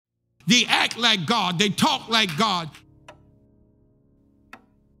They act like God. They talk like God.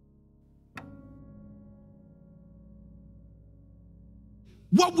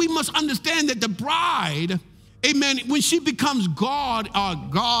 What we must understand that the bride, amen, when she becomes God,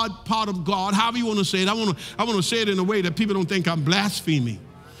 God, part of God, however you want to say it, I want to say it in a way that people don't think I'm blaspheming.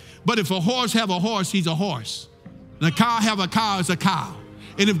 But if a horse have a horse, he's a horse. And a cow have a cow, it's a cow.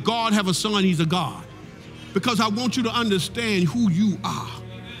 And if God have a son, he's a God. Because I want you to understand who you are.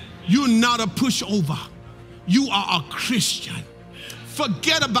 You're not a pushover. You are a Christian.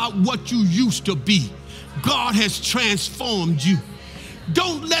 Forget about what you used to be. God has transformed you.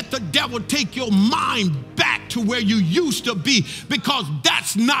 Don't let the devil take your mind back to where you used to be, because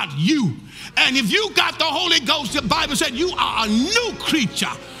that's not you. And if you got the Holy Ghost, the Bible said you are a new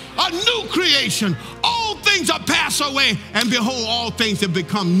creature, a new creation. All things are passed away, and behold, all things have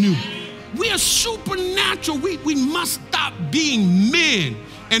become new. We are supernatural. We must stop being men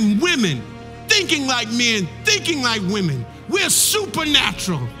and women, thinking like men, thinking like women. We're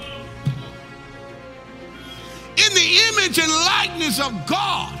supernatural. In the image and likeness of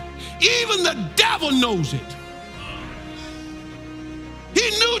God. Even the devil knows it. He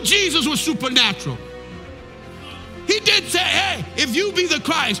knew Jesus was supernatural. He did say, hey, if you be the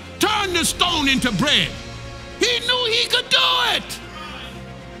Christ, turn the stone into bread. He knew he could do it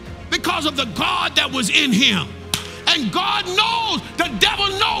because of the God that was in him. And God knows, the devil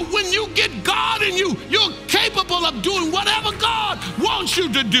knows when you get God in you, you're capable of doing whatever God wants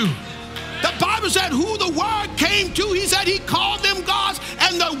you to do. The Bible said who the word came to, he said he called them gods,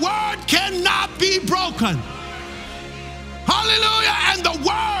 and the word cannot be broken. Hallelujah. And the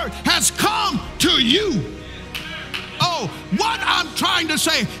word has come to you. Oh, what I'm trying to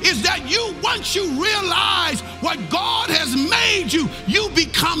say is that once you realize what God has made you, you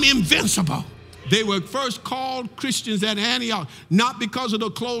become invincible. They were first called Christians at Antioch, not because of the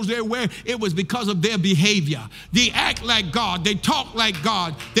clothes they wear. It was because of their behavior. They act like God. They talk like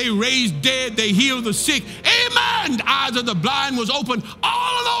God. They raise dead. They heal the sick. Amen. The eyes of the blind was opened.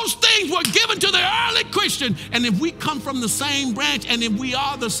 All of those things were given to the early Christian. And if we come from the same branch, and if we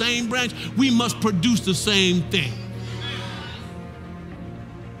are the same branch, we must produce the same thing.